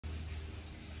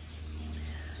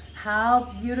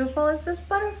How beautiful is this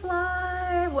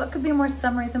butterfly? What could be more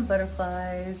summery than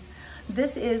butterflies?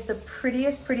 This is the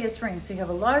prettiest ring. So you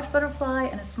have a large butterfly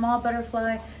and a small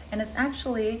butterfly, and it's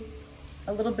actually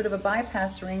a little bit of a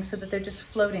bypass ring so that they're just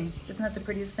floating. Isn't that the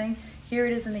prettiest thing? Here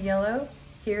it is in the yellow,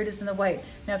 here it is in the white.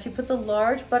 Now if you put the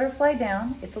large butterfly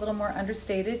down, it's a little more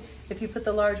understated. If you put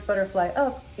the large butterfly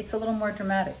up, it's a little more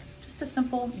dramatic. Just a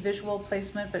simple visual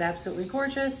placement, but absolutely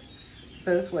gorgeous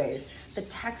both ways. The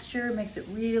texture makes it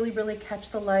really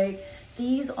catch the light.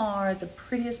 These are the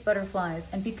prettiest butterflies,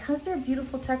 and because they're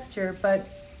beautiful texture, but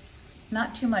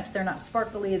not too much, they're not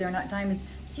sparkly, they're not diamonds,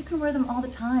 you can wear them all the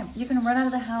time. You can run out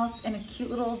of the house in a cute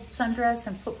little sundress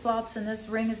and flip-flops, and this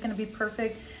ring is gonna be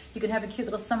perfect. You can have a cute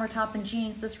little summer top and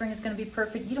jeans. This ring is gonna be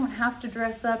perfect. You don't have to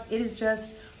dress up. It is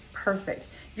just perfect.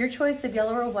 Your choice of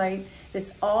yellow or white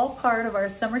is all part of our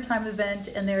summertime event,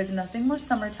 and there is nothing more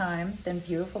summertime than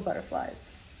beautiful butterflies.